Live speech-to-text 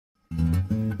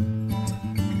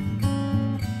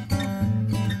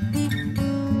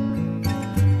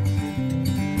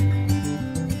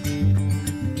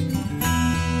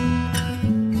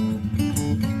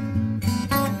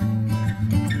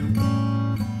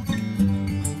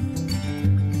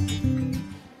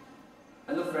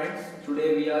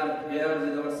here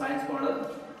with our science model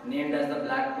named as the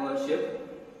black ship.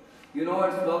 You know,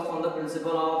 it works on the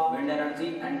principle of wind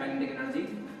energy and magnetic energy,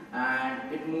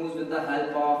 and it moves with the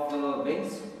help of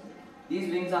wings.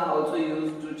 These wings are also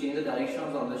used to change the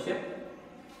directions of the ship.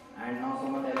 And now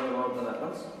someone tell you about the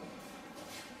weapons.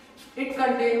 It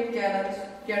contains cannons,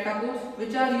 catapults,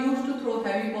 which are used to throw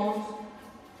heavy bombs.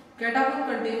 Catapult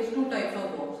contains two types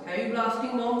of bombs: heavy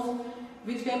blasting bombs,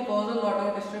 which can cause a lot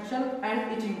of destruction,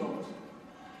 and itching bombs.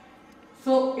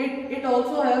 So it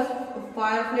also has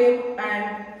fire flame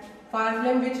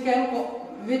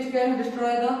which can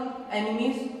destroy the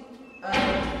enemies.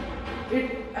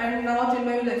 And now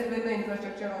Chinmay will explain the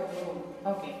infrastructure of the home.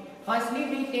 Okay. Firstly,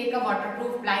 we take a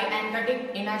waterproof ply and cut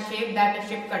it in a shape that the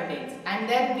ship contains, and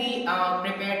then we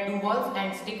prepare two balls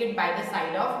and stick it by the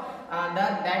side of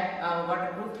that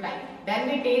waterproof ply. Then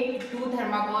we take two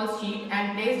thermocol sheet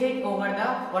and place it over the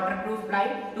waterproof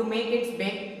ply to make its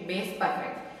base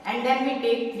perfect. And then we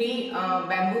take three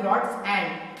bamboo rods and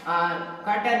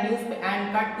cut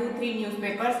 2-3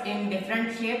 newspapers in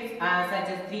different shapes, such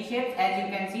as 3 shapes, as you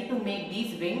can see, to make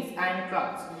these wings and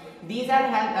cloths. These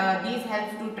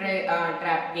helps to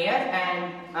trap air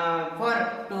and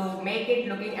to make it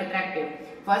looking attractive.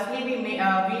 Firstly, we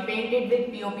paint it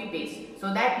with POP paste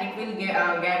so that it will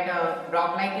get a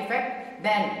rock-like effect.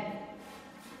 Then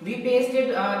we paint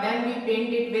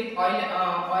it with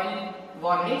oil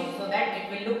varnish so that it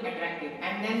will look attractive.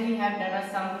 And then we have done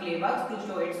some clay works to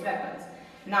show its weapons.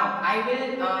 Now I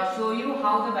will show you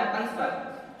how the weapons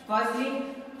work.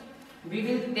 Firstly, we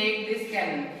will take this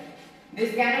cannon.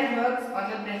 This cannon works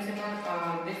on the principle.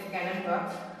 This cannon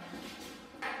works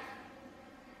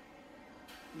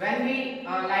when we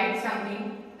light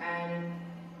something and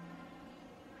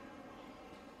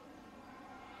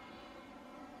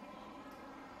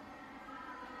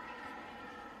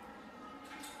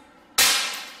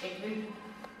it will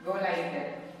go like that.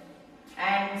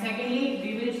 And secondly, we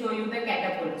will show you the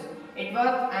catapults. It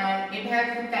works and it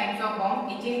has 2 types of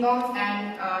bombs: itching bombs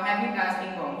and heavy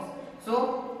blasting bombs.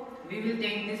 So we will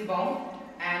take this bomb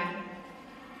and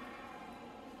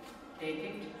take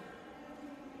it,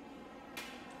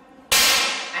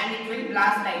 and it will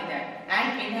blast like that.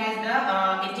 And it has the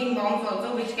itching bombs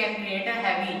also, which can create a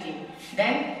heavy itching.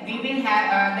 Then we will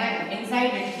have then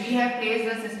inside it we have placed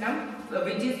the system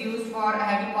which is used for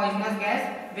heavy poisonous gas,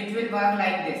 which will work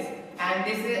like this. And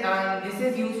this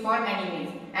is used for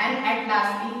enemies. And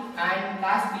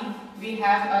lastly we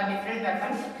have a different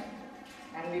weapon,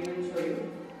 and we will show you.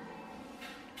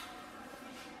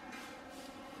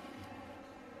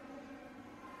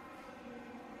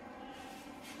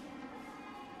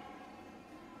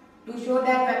 To show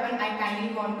that weapon, I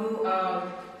kindly want to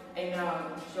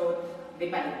show the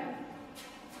Baran.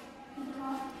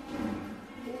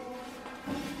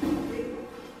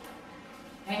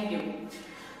 Thank you.